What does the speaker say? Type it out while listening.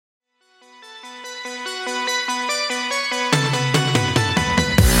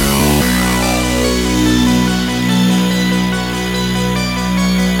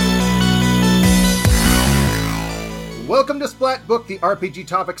Flat Book, the RPG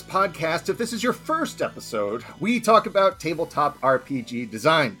Topics podcast. If this is your first episode, we talk about tabletop RPG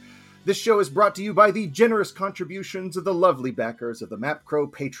design. This show is brought to you by the generous contributions of the lovely backers of the MapCrow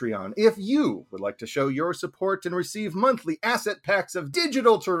Patreon. If you would like to show your support and receive monthly asset packs of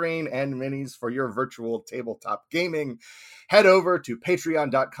digital terrain and minis for your virtual tabletop gaming, head over to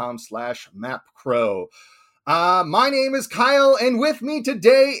patreon.com/MapCrow. My name is Kyle, and with me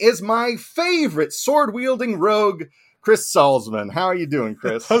today is my favorite sword-wielding rogue, Chris Salzman. How are you doing,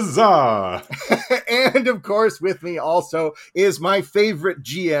 Chris? Huzzah! And, of course, with me also is my favorite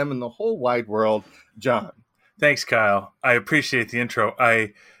GM in the whole wide world, John. Thanks, Kyle. I appreciate the intro.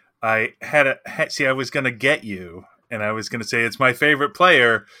 I was going to get you, and I was going to say it's my favorite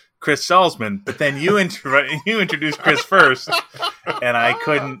player, Chris Salzman, but then you introduced Chris first, and I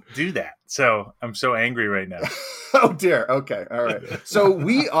couldn't do that. So I'm so angry right now. Oh dear. Okay. All right. So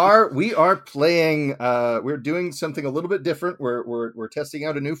we are playing. We're doing something a little bit different. We're testing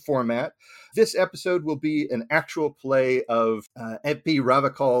out a new format. This episode will be an actual play of Epi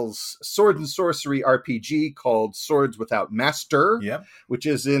Ravakal's sword and sorcery RPG called Swords Without Master. Yep. Which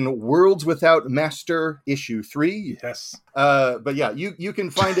is in Worlds Without Master issue 3. Yes. But yeah, you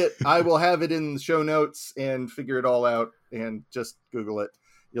can find it. I will have it in the show notes and figure it all out, and just Google it.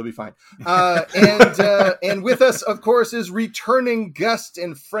 You'll be fine. And with us, of course, is returning guest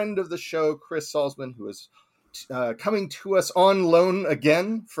and friend of the show, Chris Salzman, who is coming to us on loan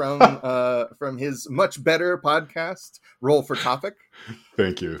again from his much better podcast, Roll for Topic.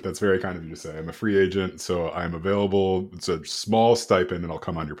 Thank you. That's very kind of you to say. I'm a free agent, so I'm available. It's a small stipend, and I'll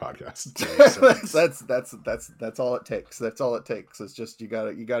come on your podcast. That's all it takes. That's all it takes. It's just you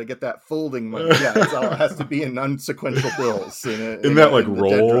gotta get that folding money. Yeah, it's all, it has to be in unsequential bills. In that like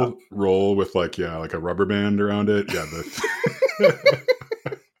roll with like a rubber band around it. Yeah.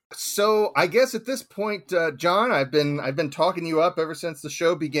 So I guess at this point, John, I've been talking you up ever since the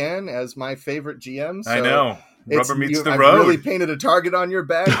show began as my favorite GM. So I know. Rubber meets the I've road. Really painted a target on your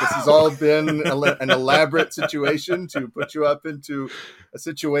back. This has all been an elaborate situation to put you up into a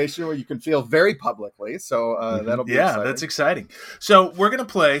situation where you can feel very publicly. So that'll be exciting. That's exciting. So we're gonna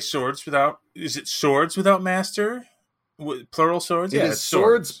play Swords Without. Is it Swords Without Master? Plural swords. It is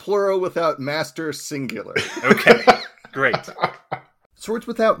swords plural without master singular. Okay, great. Swords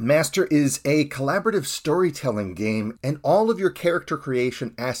Without Master is a collaborative storytelling game, and all of your character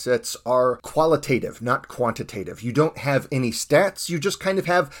creation assets are qualitative, not quantitative. You don't have any stats, you just kind of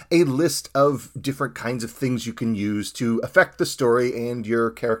have a list of different kinds of things you can use to affect the story and your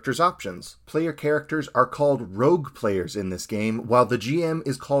character's options. Player characters are called rogue players in this game, while the GM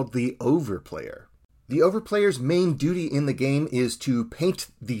is called the overplayer. The overplayer's main duty in the game is to paint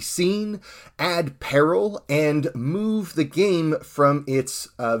the scene, add peril, and move the game from its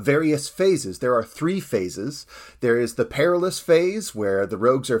various phases. There are 3 phases. There is the perilous phase, where the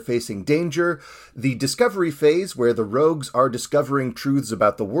rogues are facing danger, the discovery phase, where the rogues are discovering truths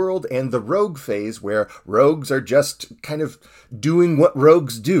about the world, and the rogue phase, where rogues are just kind of doing what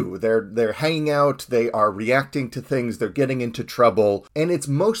rogues do. They're hanging out, they are reacting to things, they're getting into trouble, and it's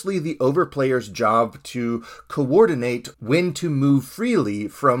mostly the overplayer's job to coordinate when to move freely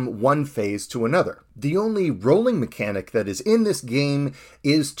from one phase to another. The only rolling mechanic that is in this game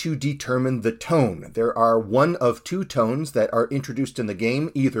is to determine the tone. There are one of 2 tones that are introduced in the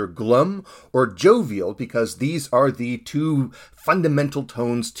game, either glum or jovial, because these are the 2 fundamental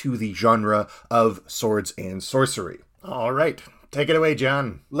tones to the genre of swords and sorcery. All right. Take it away,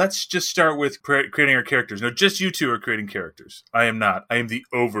 John. Let's just start with creating our characters. No, just you 2 are creating characters. I am not. I am the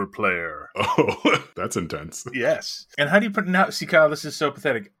overplayer. Oh, that's intense. Yes. And how do you pronounce? See, Kyle, this is so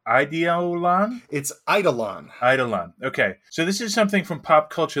pathetic. Eidolon? It's Eidolon. Eidolon. Okay. So this is something from pop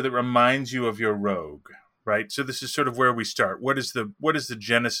culture that reminds you of your rogue, right? So this is sort of where we start. What is the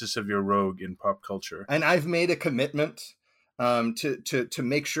genesis of your rogue in pop culture? And I've made a commitment to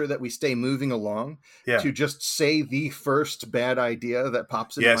make sure that we stay moving along, to just say the first bad idea that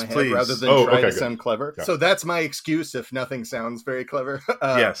pops into my head rather than try to sound clever. Yeah. So that's my excuse if nothing sounds very clever.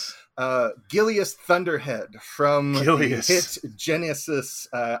 Yes. Gilius Thunderhead from the hit Genesis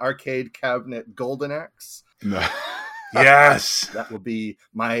arcade cabinet Golden Axe. No. Yes. That will be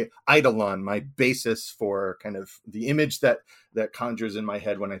my eidolon, my basis for kind of the image that conjures in my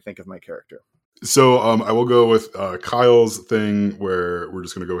head when I think of my character. So I will go with Kyle's thing, where we're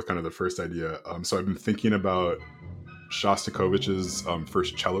just going to go with kind of the first idea. So I've been thinking about Shostakovich's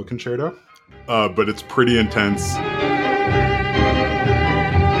first cello concerto, but it's pretty intense.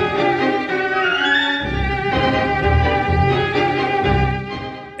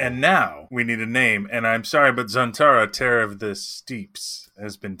 And now now we need a name. And I'm sorry, but Zantara, Terror of the Steeps,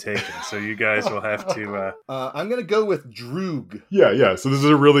 has been taken. So you guys will have to... I'm going to go with Droog. Yeah. So this is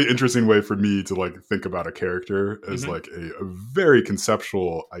a really interesting way for me to like think about a character as like a very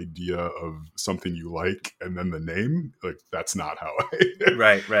conceptual idea of something you like, and then the name. Like that's not how I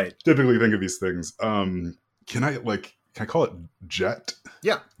right typically think of these things. Can I call it Jet?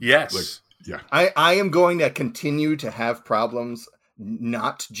 Yeah. Yes. Like, yeah. I am going to continue to have problems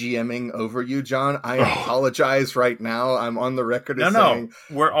not GMing over you, John. I apologize right now. I'm on the record as saying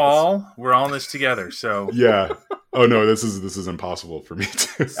we're all in this together. So yeah. Oh no, this is impossible for me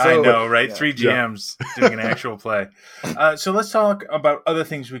to. I know, right? Yeah. 3 GMs doing an actual play. So let's talk about other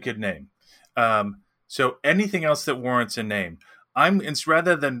things we could name. So anything else that warrants a name. It's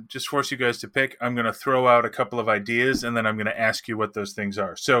rather than just force you guys to pick, I'm going to throw out a couple of ideas, and then I'm going to ask you what those things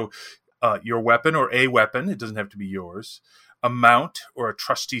are. So your weapon or a weapon, it doesn't have to be yours, a mount or a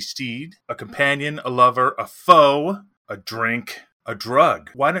trusty steed, a companion, a lover, a foe, a drink, a drug.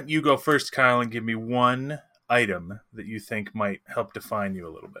 Why don't you go first, Kyle, and give me one item that you think might help define you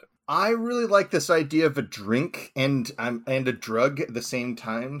a little bit? I really like this idea of a drink and a drug at the same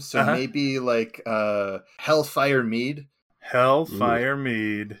time. So maybe like Hellfire Mead. Hellfire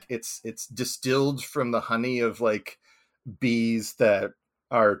Mead. It's distilled from the honey of like bees that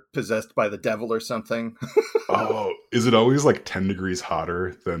are possessed by the devil or something. Oh, is it always like 10 degrees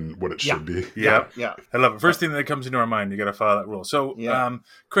hotter than what it should be? Yeah. I love it. First thing that comes into our mind, you got to follow that rule. So,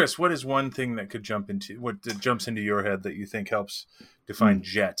 Chris, what is one thing that jumps into your head that you think helps define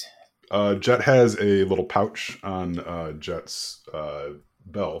Jet? Jet has a little pouch on Jet's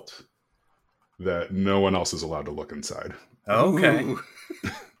belt that no one else is allowed to look inside. Okay.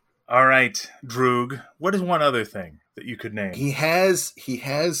 All right, Droog. What is one other thing that you could name? He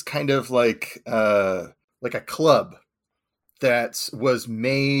has kind of like a club that was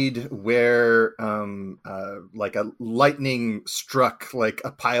made where like a lightning struck like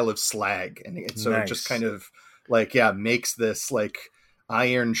a pile of slag, and so it just kind of like makes this like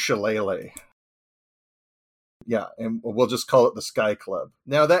iron shillelagh. Yeah, and we'll just call it the Sky Club.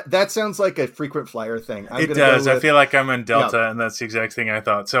 Now that sounds like a frequent flyer thing. It does. I feel like I'm in Delta, and that's the exact thing I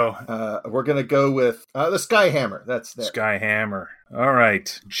thought. So we're going to go with the Sky Hammer. That's there. Sky Hammer. All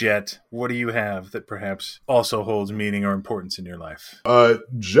right, Jet. What do you have that perhaps also holds meaning or importance in your life?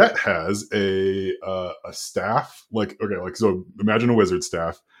 Jet has a staff. So imagine a wizard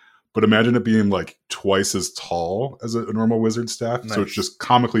staff. But imagine it being like twice as tall as a normal wizard staff. Nice. So it's just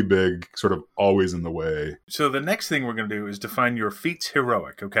comically big, sort of always in the way. So the next thing we're going to do is define your feats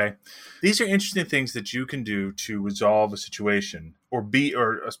heroic, okay? These are interesting things that you can do to resolve a situation or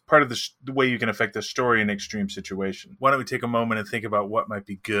as part of the way you can affect the story in an extreme situation. Why don't we take a moment and think about what might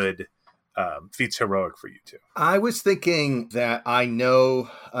be good feats heroic for you two? I was thinking that I know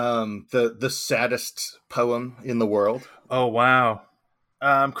the saddest poem in the world. Oh, wow.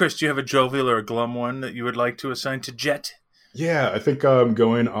 Chris, do you have a jovial or a glum one that you would like to assign to Jet? Yeah, I think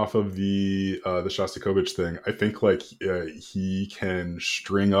going off of the Shostakovich thing, I think he can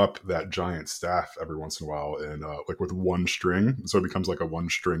string up that giant staff every once in a while, and with one string, so it becomes like a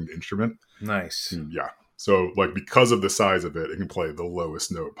one-stringed instrument. Nice. Yeah. So because of the size of it, it can play the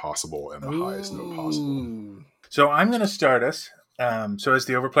lowest note possible and the highest note possible. So I'm going to start us. So as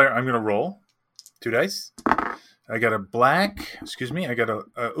the overplayer, I'm going to roll 2 dice. I got a black, I got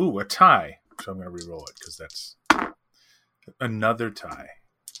a tie. So I'm going to re-roll it because that's another tie.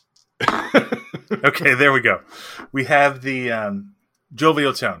 Okay, there we go. We have the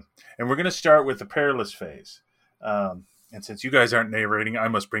jovial tone. And we're going to start with the perilous phase. And since you guys aren't narrating, I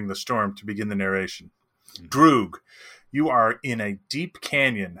must bring the storm to begin the narration. Droog, you are in a deep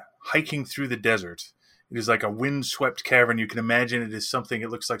canyon hiking through the desert. It is like a windswept cavern. You can imagine it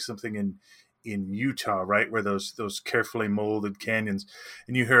looks like something in Utah, right, where those carefully molded canyons,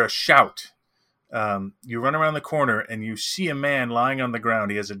 and you hear a shout. You run around the corner and you see a man lying on the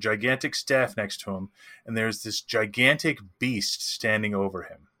ground. He has a gigantic staff next to him, and there's this gigantic beast standing over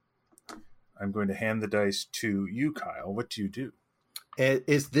him. I'm going to hand the dice to you, Kyle. What do you do?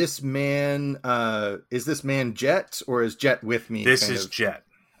 Is this man Jet, or is Jet with me? This is Jet.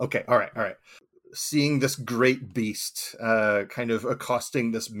 Okay, all right. Seeing this great beast kind of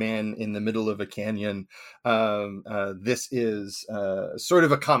accosting this man in the middle of a canyon, this is sort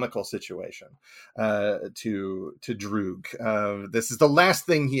of a comical situation to Droog. This is the last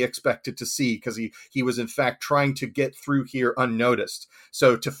thing he expected to see, because he was in fact trying to get through here unnoticed.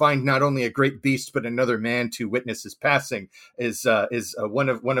 So to find not only a great beast but another man to witness his passing is one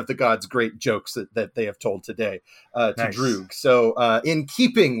of the gods' great jokes that they have told today to Nice. Droog. So in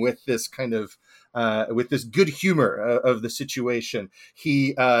keeping with this kind of good humor of the situation.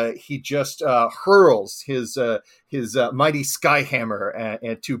 He just hurls his mighty skyhammer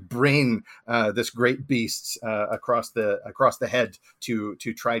and to brain this great beast across the head to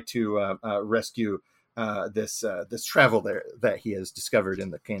try to rescue this traveler that he has discovered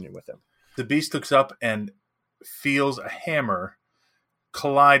in the canyon with him. The beast looks up and feels a hammer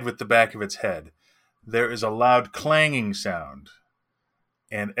collide with the back of its head. There is a loud clanging sound,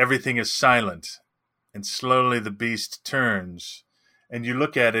 and everything is silent. And slowly the beast turns, and you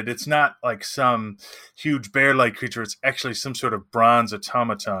look at it. It's not like some huge bear-like creature. It's actually some sort of bronze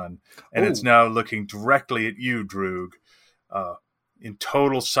automaton, and It's now looking directly at you, Droog, in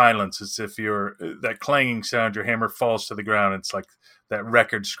total silence, as if that clanging sound, your hammer falls to the ground. It's like that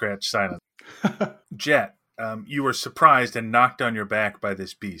record scratch silence. Jet, you were surprised and knocked on your back by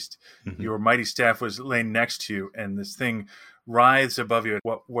this beast. Mm-hmm. Your mighty staff was laying next to you, and this thing writhes above you.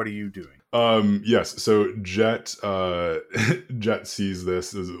 What are you doing? Yes. So Jet sees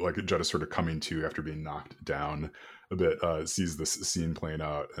this as like Jet is sort of coming to after being knocked down a bit. Sees this scene playing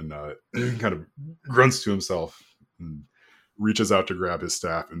out and kind of grunts to himself and reaches out to grab his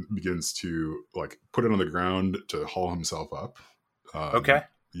staff and begins to like put it on the ground to haul himself up. Okay.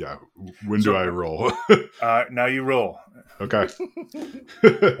 Yeah. When do I roll? Now you roll. Okay.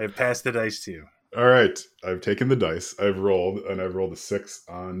 I've passed the dice to you. All right. I've taken the dice. I've rolled a 6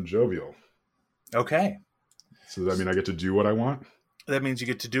 on Jovial. Okay. So does that mean I get to do what I want? That means you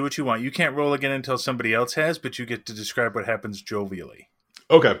get to do what you want. You can't roll again until somebody else has, but you get to describe what happens jovially.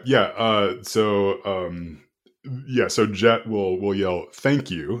 Okay. Yeah. So Jet will yell,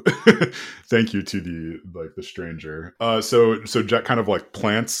 "Thank you." Thank you to the stranger. So Jet kind of like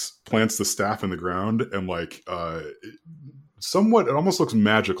plants the staff in the ground and like somewhat, it almost looks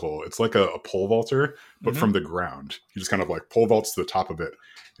magical. It's like a pole vaulter, but from the ground. He just kind of like pole vaults to the top of it,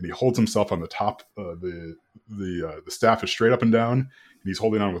 and he holds himself on the top. The staff is straight up and down, and he's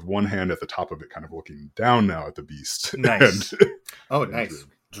holding on with one hand at the top of it, kind of looking down now at the beast. Nice. Nice.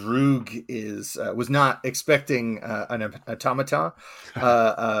 Droog was not expecting an automata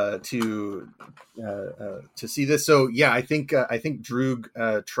to see this. So yeah, I think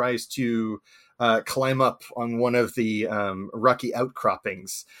Droog tries to climb up on one of the rocky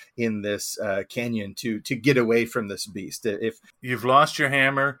outcroppings in this canyon to get away from this beast. If you've lost your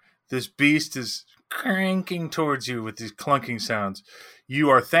hammer, this beast is cranking towards you with these clunking sounds. You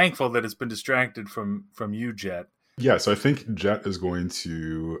are thankful that it's been distracted from you, Jet. Yeah, so I think Jet is going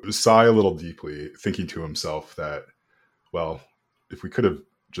to sigh a little deeply, thinking to himself that, well, if we could have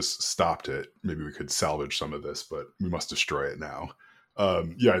just stopped it, maybe we could salvage some of this, but we must destroy it now.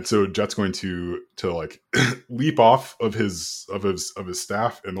 And so Jet's going to like leap off of his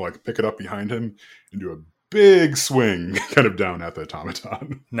staff and like pick it up behind him and do a big swing kind of down at the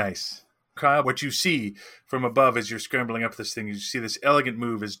automaton. Nice. Kyle, what you see from above as you're scrambling up this thing, you see this elegant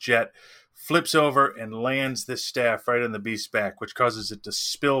move as Jet flips over and lands this staff right on the beast's back, which causes it to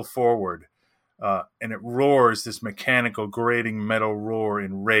spill forward. And it roars this mechanical, grating metal roar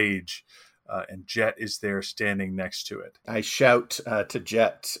in rage. And Jet is there standing next to it. I shout to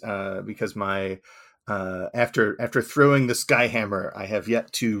Jet because my after throwing the skyhammer, I have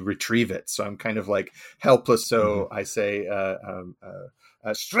yet to retrieve it. So I'm kind of like helpless. So I say,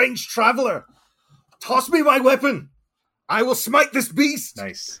 strange traveler, toss me my weapon. I will smite this beast.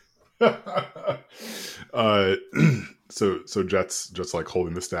 Nice. So Jet's just like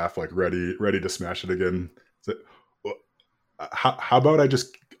holding the staff, like ready to smash it again. So, how about I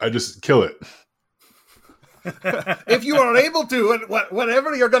just kill it? If you are able to, and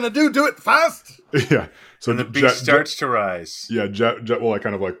whatever you're going to do it fast. Yeah. So and the beast starts to rise. Yeah, Jet will like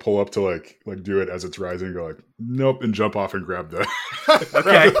kind of like pull up to like do it as it's rising and go like, nope, and jump off and grab the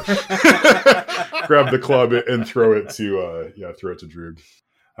grab the club and throw it to Droog.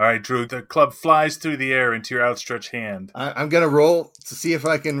 All right, Droog, the club flies through the air into your outstretched hand. I'm going to roll to see if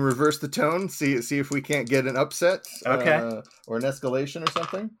I can reverse the tone, see if we can't get an upset or an escalation or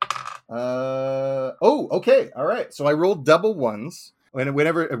something. Okay. All right. So I rolled double ones.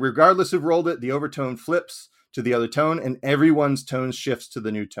 Whenever, regardless of rolled it, the overtone flips to the other tone, and everyone's tone shifts to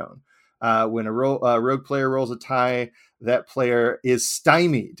the new tone. When a rogue player rolls a tie, that player is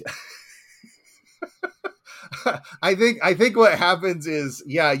stymied. I think what happens is,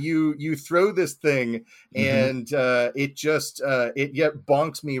 you throw this thing and it just it yet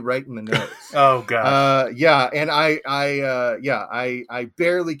bonks me right in the nose. Oh gosh. And I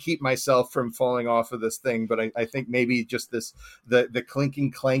barely keep myself from falling off of this thing, but I think maybe just the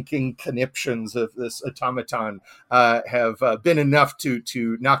clinking clanking conniptions of this automaton have been enough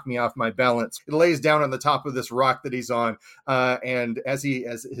to knock me off my balance. It lays down on the top of this rock that he's on, and as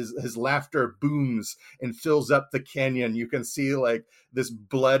his laughter booms and fills up the canyon, you can see like this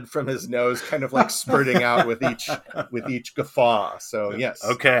blood from his nose kind of like spurting out with each guffaw. So yes.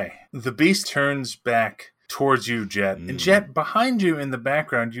 Okay. The beast turns back towards you, Jet. And Jet, behind you in the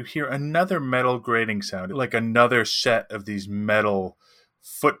background, you hear another metal grating sound, like another set of these metal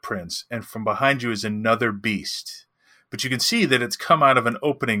footprints. And from behind you is another beast. But you can see that it's come out of an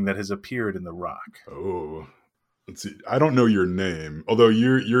opening that has appeared in the rock. Oh. Let's see. I don't know your name, although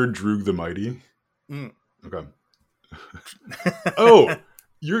you're Droog the Mighty. Okay. Oh,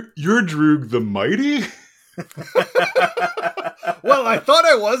 you're Droog the Mighty? Well, I thought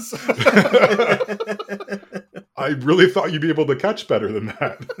I was. I really thought you'd be able to catch better than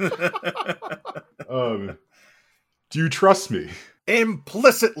that. Do you trust me?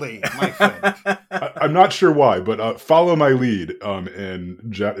 Implicitly, my friend. I'm not sure why, but follow my lead. And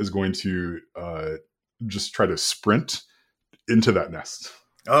Jet is going to just try to sprint into that nest.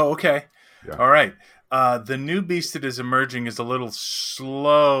 Oh, okay. Yeah. All right. The new beast that is emerging is a little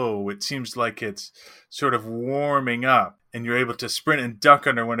slow. It seems like it's sort of warming up, and you're able to sprint and duck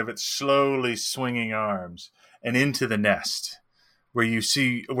under one of its slowly swinging arms and into the nest, where you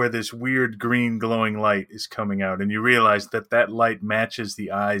see where this weird green glowing light is coming out, and you realize that light matches the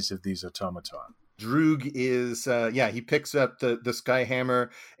eyes of these automaton. Droog is, he picks up the sky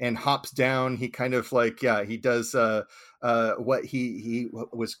hammer and hops down. He kind of like, he does what he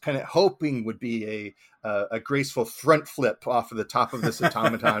was kind of hoping would be a graceful front flip off of the top of this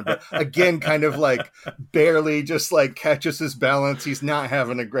automaton, but again, kind of like barely just like catches his balance. He's not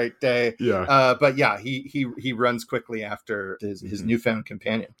having a great day. Yeah. But yeah, he runs quickly after his newfound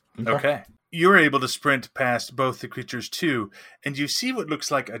companion. Okay. You're able to sprint past both the creatures too, and you see what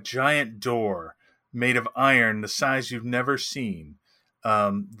looks like a giant door made of iron, the size you've never seen.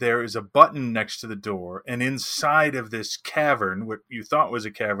 There is a button next to the door, and inside of this cavern, what you thought was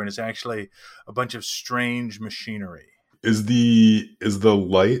a cavern, is actually a bunch of strange machinery. Is the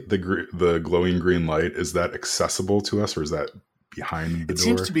light, the glowing green light, is that accessible to us, or is that behind the door? It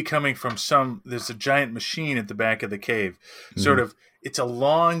seems to be coming from there's a giant machine at the back of the cave. Sort of, it's a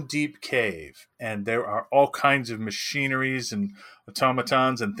long, deep cave, and there are all kinds of machineries and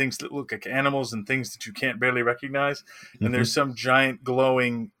automatons and things that look like animals and things that you can't barely recognize. And there's some giant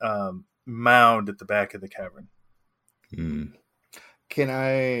glowing mound at the back of the cavern. Can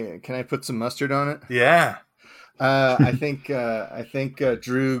I put some mustard on it? Yeah. I think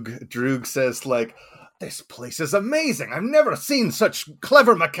Droog says like, "This place is amazing. I've never seen such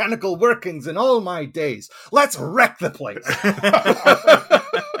clever mechanical workings in all my days. Let's wreck the place."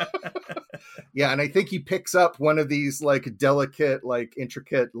 Yeah, and I think he picks up one of these like delicate, like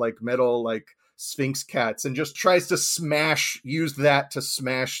intricate, like metal, like Sphinx cats and just tries to use that to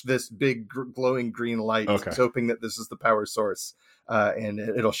smash this big glowing green light. Okay. He's hoping that this is the power source, and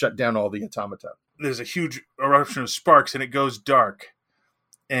it'll shut down all the automata. There's a huge eruption of sparks, and it goes dark,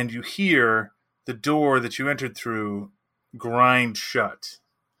 and you hear the door that you entered through grind shut,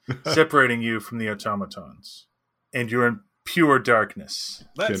 separating you from the automatons, and you're in pure darkness.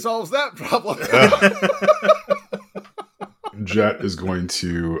 That solves that problem. Jet is going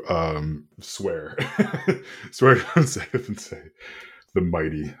to swear to himself and say, "The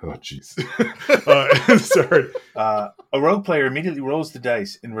mighty." Oh, jeez. Sorry. A rogue player immediately rolls the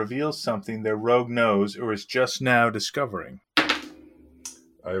dice and reveals something their rogue knows or is just now discovering.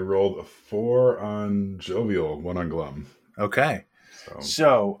 I rolled a 4 on Jovial, 1 on Glum. Okay.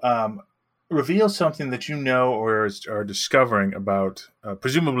 So reveal something that you know or are discovering about,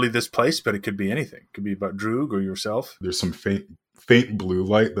 presumably this place, but it could be anything. It could be about Droog or yourself. There's some faint blue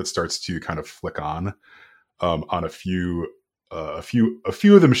light that starts to kind of flick on a few of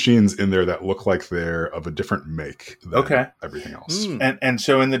the machines in there that look like they're of a different make than everything else. And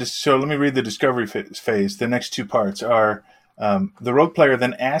so so let me read the discovery phase. The next two parts are the rogue player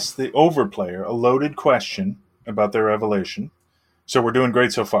then asks the over player a loaded question about their revelation. So we're doing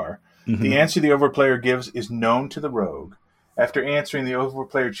great so far. The answer the over player gives is known to the rogue. After answering, the over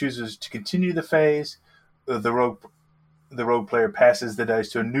player chooses to continue the phase. The rogue player passes the dice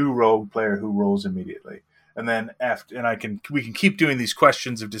to a new rogue player who rolls immediately. And then we can keep doing these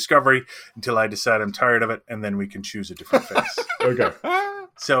questions of discovery until I decide I'm tired of it, and then we can choose a different phase. Okay.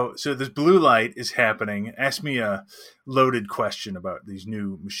 So this blue light is happening. Ask me a loaded question about these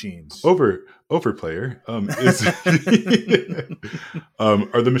new machines. Overplayer.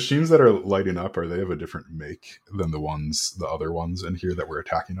 Are the machines that are lighting up, are they of a different make than the other ones in here that were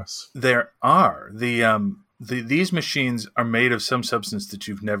attacking us? There are. These machines are made of some substance that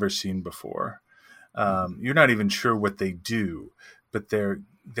you've never seen before. You're not even sure what they do, but they're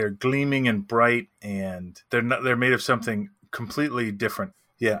gleaming and bright, and they're made of something completely different.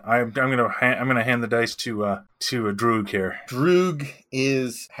 Yeah, I'm gonna hand the dice to a Droog here. Droog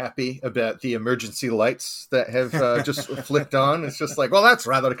is happy about the emergency lights that have just flicked on. It's just like, well, that's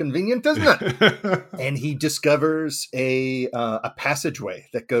rather convenient, isn't it? And he discovers a passageway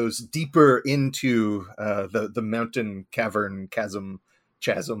that goes deeper into the mountain cavern chasm.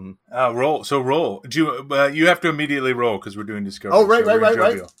 Roll. So roll. Do you have to immediately roll because we're doing discovery. Oh,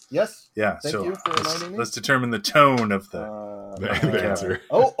 right. Yes. Yeah. Thank you for reminding me. Let's determine the tone of the answer.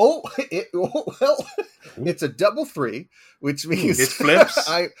 Well, it's a double 3, which means it flips.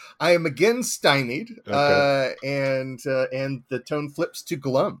 I am again stymied, Okay. and the tone flips to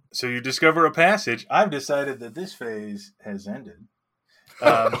glum. So you discover a passage. I've decided that this phase has ended.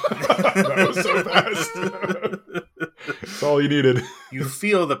 That was so fast. That's all you needed. You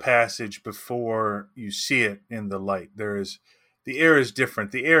feel the passage before you see it in the light. The air is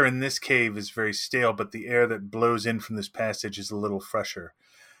different. The air in this cave is very stale, but the air that blows in from this passage is a little fresher.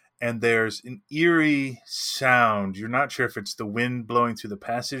 And there's an eerie sound. You're not sure if it's the wind blowing through the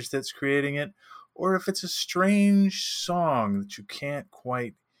passage that's creating it, or if it's a strange song that you can't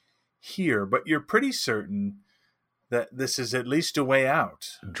quite hear. But you're pretty certain that this is at least a way out.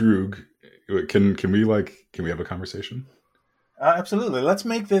 Droog, can we have a conversation? Absolutely. Let's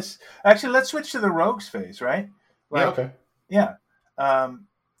make this. Actually, let's switch to the rogues phase, right? Yeah. Okay. Yeah.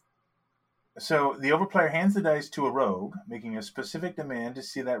 So the overplayer hands the dice to a rogue, making a specific demand to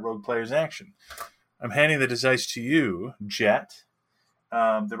see that rogue player's action. I'm handing the dice to you, Jet.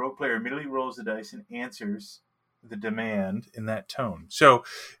 The rogue player immediately rolls the dice and answers the demand in that tone. So,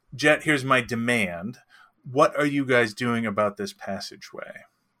 Jet, here's my demand. What are you guys doing about this passageway?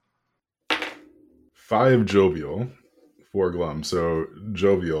 5 jovial, 4 glum. So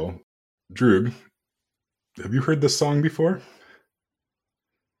jovial. Droog, have you heard this song before?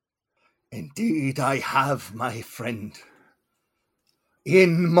 Indeed, I have, my friend.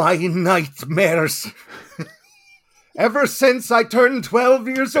 In my nightmares. Ever since I turned 12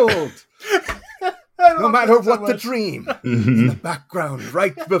 years old. No matter what the dream, in the background,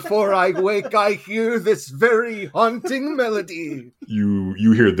 right before I wake, I hear this very haunting melody. You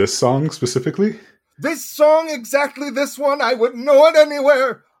hear this song specifically? This song, exactly this one, I would know it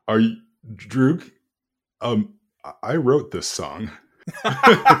anywhere. Are you, Droog? I wrote this song.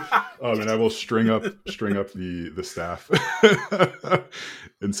 And I will string up the staff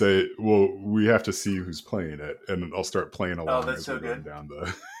and say, well, we have to see who's playing it, and I'll start playing along. Oh, that's as so we're going good. Down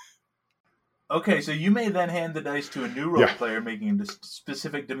the. Okay, so you may then hand the dice to a new role player making a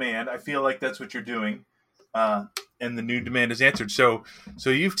specific demand. I feel like that's what you're doing, and the new demand is answered. So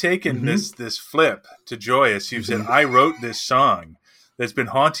you've taken this flip to joyous. You've said, "I wrote this song that's been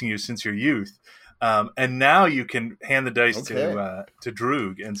haunting you since your youth," and now you can hand the dice to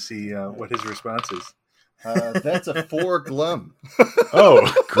Droog and see what his response is. That's a 4 glum.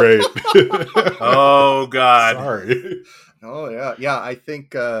 Oh, great! Oh God! Sorry. Oh yeah. I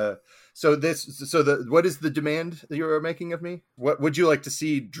think. What is the demand that you are making of me? What would you like to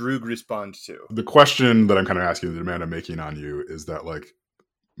see Droog respond to? The question that I'm kind of asking, the demand I'm making on you, is that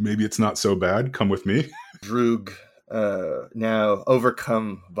maybe it's not so bad. Come with me. Droog, now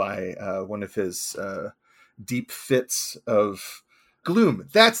overcome by one of his deep fits of gloom.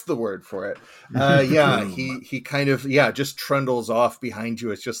 That's the word for it. He kind of just trundles off behind you.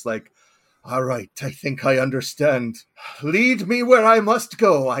 It's just like, all right, I think I understand. Lead me where I must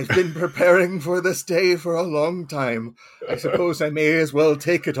go. I've been preparing for this day for a long time. I suppose I may as well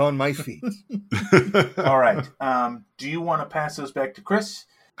take it on my feet. All right. Do you want to pass those back to Chris?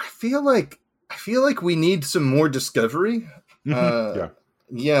 I feel like we need some more discovery. Yeah,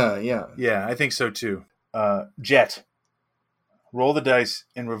 I think so too. Jet, roll the dice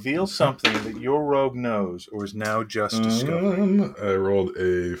and reveal something that your rogue knows or is now just discovering. I rolled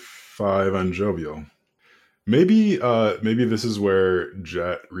a 5 on jovial. Maybe this is where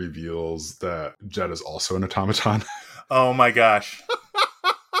Jet reveals that Jet is also an automaton. Oh my gosh.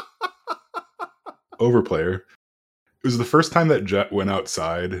 Overplayer. It was the first time that Jet went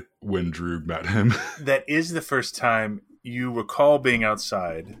outside when Droog met him. That is the first time you recall being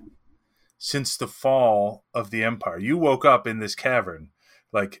outside since the fall of the Empire. You woke up in this cavern,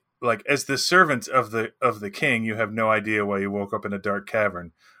 like like as the servant of the king, you have no idea why you woke up in a dark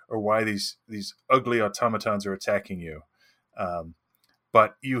cavern or why these ugly automatons are attacking you.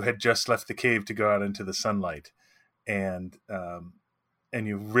 But you had just left the cave to go out into the sunlight, and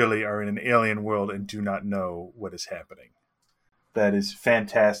you really are in an alien world and do not know what is happening. That is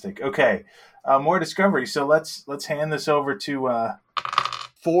fantastic. Okay, more discovery. So let's hand this over to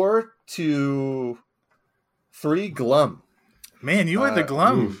 4 to 3 Glum. Man, you are the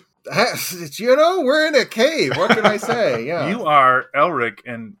Glum. We're in a cave. What can I say? Yeah, You are Elric,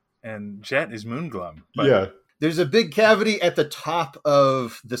 and Jet is Moonglum. But Yeah. there's a big cavity at the top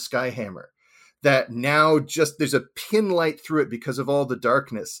of the Skyhammer that now there's a pin light through it because of all the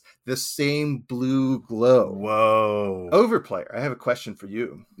darkness. The same blue glow. Whoa. Overplayer, I have a question for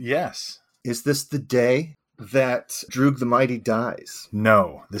you. Yes. Is this the day that Droog the Mighty dies?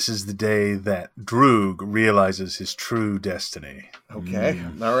 No, this is the day that Droog realizes his true destiny. Okay.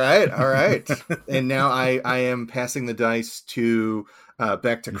 All right. And now I am passing the dice to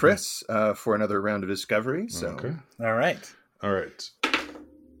back to Chris for another round of discovery. So Okay. All right.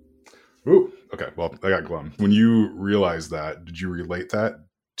 Ooh. Okay. Well, I got Glum. When you realized that, did you relate that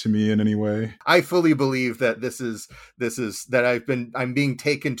to me in any way? I fully believe that this is that I'm being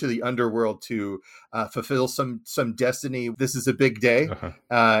taken to the underworld to fulfill some destiny. This is a big day,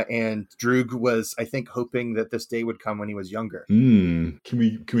 and Droog was, I think, hoping that this day would come when he was younger. Can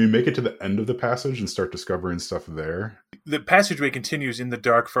we make it to the end of the passage and start discovering stuff there? The passageway continues in the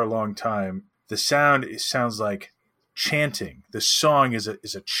dark for a long time. The sounds like chanting. The song is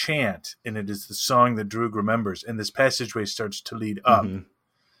a chant, and it is the song that Droog remembers. And this passageway starts to lead up.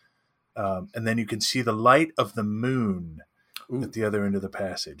 And then you can see the light of the moon at the other end of the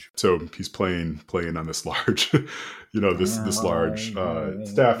passage. So he's playing on this large, this large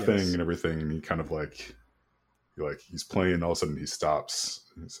staff thing and everything. And he kind of he's playing. All of a sudden he stops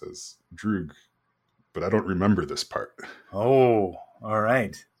and he says, "Droog, but I don't remember this part." Oh, all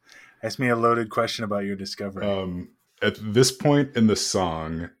right. Ask me a loaded question about your discovery. At this point in the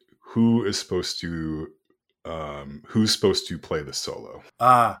song, who's supposed to play the solo?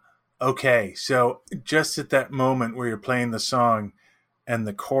 Okay, so just at that moment where you're playing the song and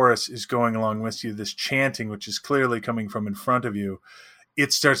the chorus is going along with you, this chanting, which is clearly coming from in front of you,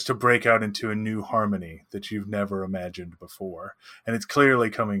 it starts to break out into a new harmony that you've never imagined before. And it's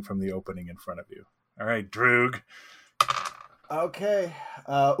clearly coming from the opening in front of you. All right, Droog. Okay.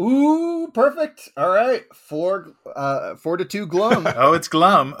 Perfect. All right. 4 to 2 Glum. Oh, it's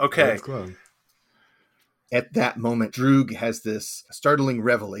Glum. Okay. Yeah, it's Glum. At that moment, Droog has this startling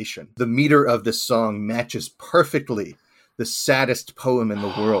revelation. The meter of this song matches perfectly the saddest poem in the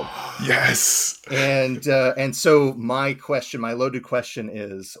world. Yes. And so my loaded question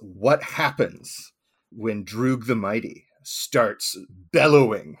is, what happens when Droog the Mighty starts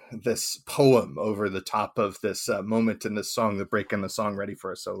bellowing this poem over the top of this moment in this song, the break in the song, ready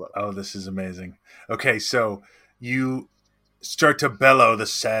for a solo? Oh, this is amazing. Okay, so you start to bellow the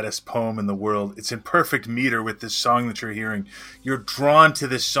saddest poem in the world. It's in perfect meter with this song that you're hearing. You're drawn to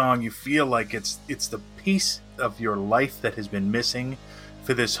this song. You feel like it's the piece of your life that has been missing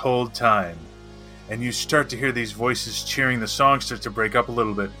for this whole time. And you start to hear these voices cheering. The song starts to break up a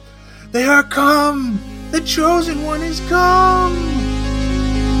little bit. They are come! The chosen one is come!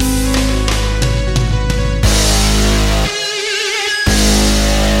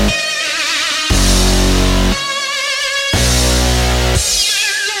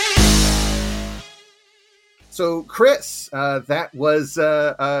 So, Chris, that was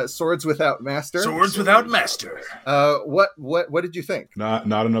Swords Without Master. Swords Without Master. What did you think? Not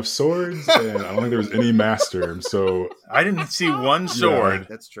enough swords, and I don't think there was any master. So I didn't see one sword. Yeah,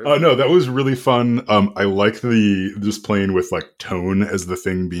 that's true. No, that was really fun. I like just playing with like tone as the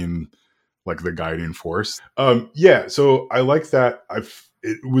thing being like the guiding force. So I like that.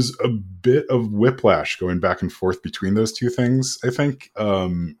 It was a bit of whiplash going back and forth between those two things, I think.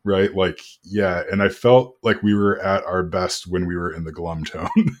 Right? Like, yeah. And I felt like we were at our best when we were in the glum tone.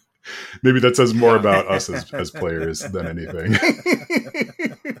 Maybe that says more about us as players than anything.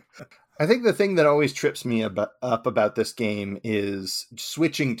 I think the thing that always trips me up about this game is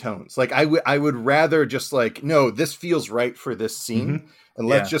switching tones. Like I would rather just like, no, this feels right for this scene. And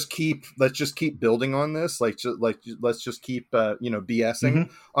let's just keep building on this. Let's just keep BSing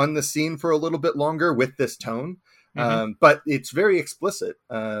on the scene for a little bit longer with this tone. But it's very explicit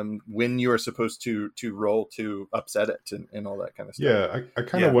when you are supposed to roll to upset it and all that kind of stuff. Yeah, I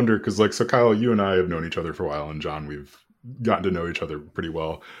kind of wonder because so Kyle, you and I have known each other for a while, and John, we've gotten to know each other pretty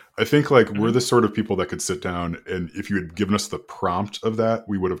well. I think we're the sort of people that could sit down, and if you had given us the prompt of that,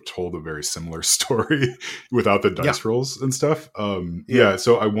 we would have told a very similar story without the dice rolls and stuff.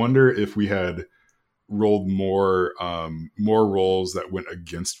 So I wonder if we had rolled more rolls that went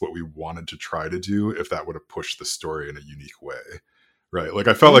against what we wanted to try to do, if that would have pushed the story in a unique way. Right.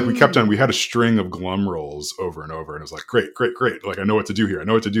 I felt like we had a string of glum rolls over and over, and it was like, great. I know what to do here.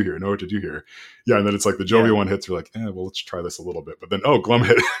 Yeah. And then it's like the jovial one hits. You're like, well, let's try this a little bit. But then, glum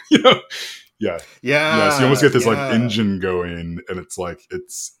hit, Yeah. So you almost get this engine going, and it's like, it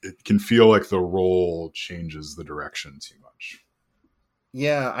can feel like the roll changes the direction too much.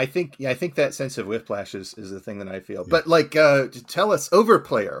 Yeah, I think that sense of whiplash is the thing that I feel. Yeah. But tell us,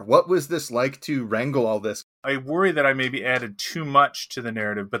 Overplayer, what was this like to wrangle all this? I worry that I maybe added too much to the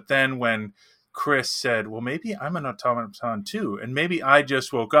narrative, but then when Chris said, well, maybe I'm an automaton too, and maybe I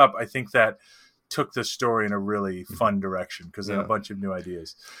just woke up, I think that took the story in a really fun direction, because then a bunch of new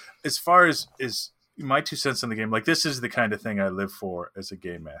ideas. As far as my 2 cents on the game, this is the kind of thing I live for as a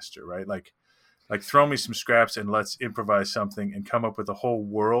game master, right? Like throw me some scraps and let's improvise something and come up with a whole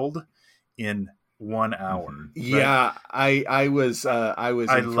world in 1 hour. Right? Yeah, I was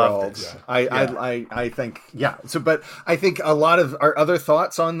enthralled. Loved it. I think So, but I think a lot of our other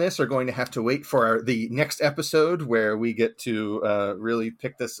thoughts on this are going to have to wait for the next episode, where we get to really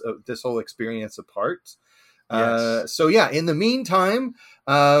pick this whole experience apart. Yes. In the meantime,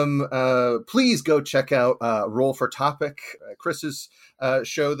 please go check out Roll for Topic, Chris's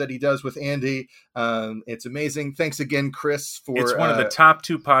show that he does with Andy. It's amazing. Thanks again, Chris, for it's one of the top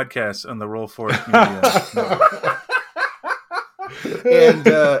 2 podcasts on the Roll for Media.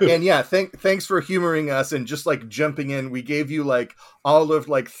 Thanks for humoring us and just jumping in. We gave you all of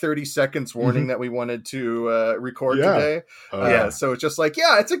 30 seconds warning that we wanted to record today. So it's just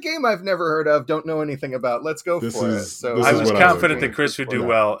it's a game I've never heard of, don't know anything about. Let's go for it. So I was confident that Chris would do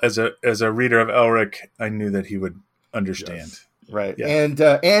well as a reader of Elric. I knew that he would understand. Yes. Right. Yeah.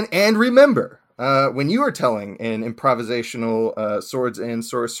 And remember, when you are telling an improvisational swords and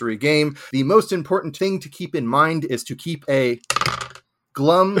sorcery game, the most important thing to keep in mind is to keep a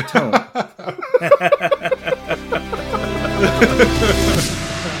glum tone.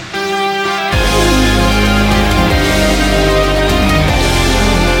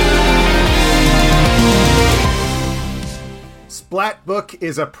 Splatbook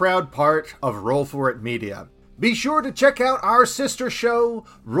is a proud part of Roll For It Media. Be sure to check out our sister show,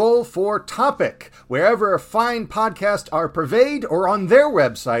 Roll for Topic, wherever fine podcasts are purveyed, or on their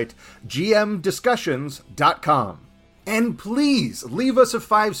website, gmdiscussions.com. And please leave us a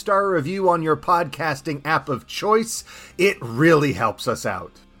 5-star review on your podcasting app of choice. It really helps us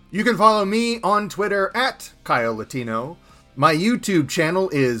out. You can follow me on Twitter at Kyle Latino. My YouTube channel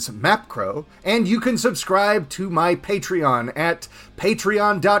is Mapcrow, and you can subscribe to my Patreon at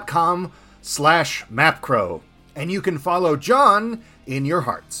patreon.com/Mapcrow. And you can follow John in your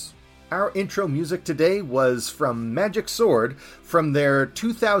hearts. Our intro music today was from Magic Sword from their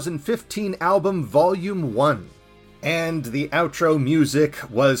 2015 album Volume 1. And the outro music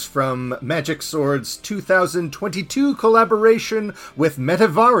was from Magic Sword's 2022 collaboration with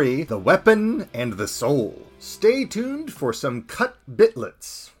Metavari, The Weapon and the Soul. Stay tuned for some cut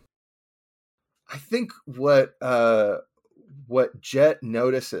bitlets. I think what Jet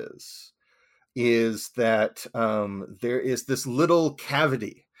notices is that there is this little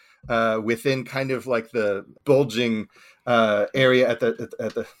cavity within kind of the bulging area at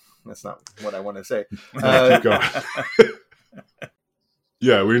the that's not what I want to say. Keep going.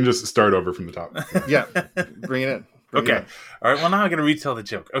 Yeah, we can just start over from the top. Yeah, bring it in. Okay. All right. Well, now I'm going to retell the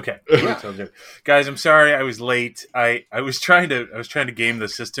joke. Okay. Retell the joke. Guys, I'm sorry I was late. I was trying to game the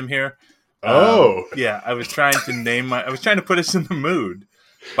system here. Yeah, I was trying to put us in the mood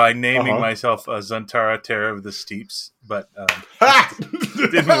by naming myself Zuntara, Terror of the Steeps, but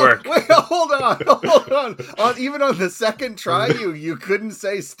it didn't work. Wait, hold on. Even on the second try, you couldn't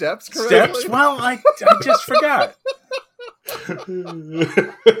say steps correctly? Steps? Well, I just forgot.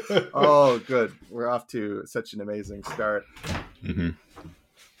 Oh, good. We're off to such an amazing start. Mm-hmm.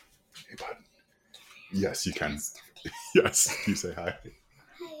 Hey, bud. Yes, you can. Yes, you say hi.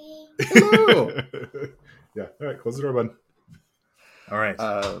 Hello. Yeah. All right. Close the door, bud. All right.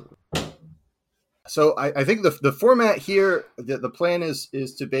 So I think the format here, the plan is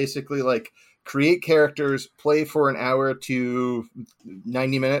to basically create characters, play for an hour to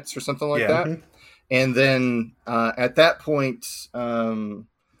 90 minutes or something like that. And then at that point, I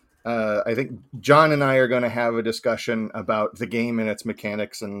I think John and I are going to have a discussion about the game and its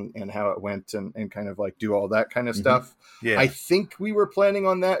mechanics and how it went and kind of like do all that kind of stuff. Yeah. I think we were planning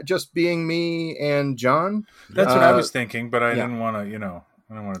on that just being me and John. That's what I was thinking, but I didn't want to,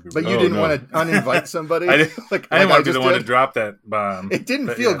 I don't want to be. But you didn't want to uninvite somebody. I didn't want to be the one to drop that bomb. It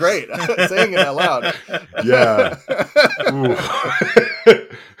didn't feel great saying it out loud. Yeah.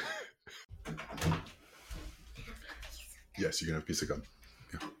 Yes, you can have a piece of gum.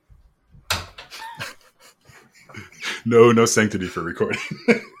 Yeah. No sanctity for recording.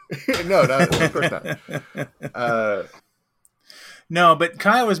 No, of course not. No, but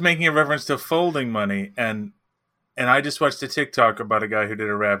Kyle was making a reference to folding money, and I just watched a TikTok about a guy who did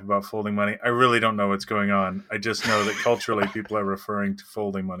a rap about folding money. I really don't know what's going on. I just know that culturally people are referring to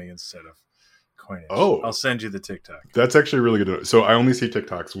folding money instead of coinage. Oh, I'll send you the TikTok. That's actually really good to know. So I only see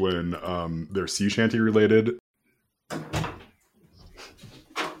TikToks when they're sea shanty related. Hey,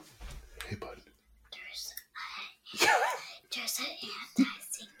 bud. There's an ant I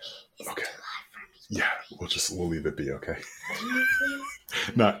think is okay. too loud for me. Yeah, we'll leave it be, okay? Can you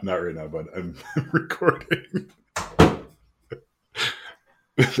please? Not right now, bud. I'm recording.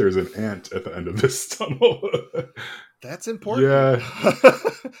 There's an ant at the end of this tunnel. That's important. Yeah.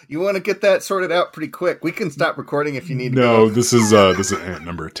 You want to get that sorted out pretty quick. We can stop recording if you need to. No, this is ant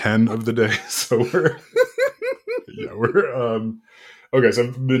number 10 of the day. So we're okay, so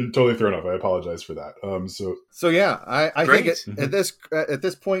I've been totally thrown off. I apologize for that. So yeah, I think at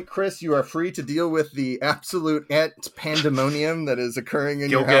this point, Chris, you are free to deal with the absolute ant pandemonium that is occurring in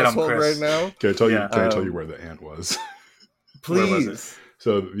your household right now. Can I tell you? Can I tell you where the ant was? Please. Was it?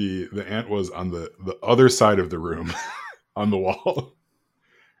 So the ant was on the other side of the room, on the wall,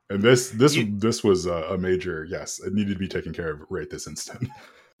 and this was a major yes. It needed to be taken care of right this instant.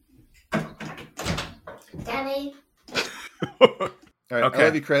 Daddy. All right, okay. I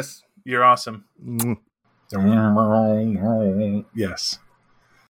love you, Chris. You're awesome. Yes.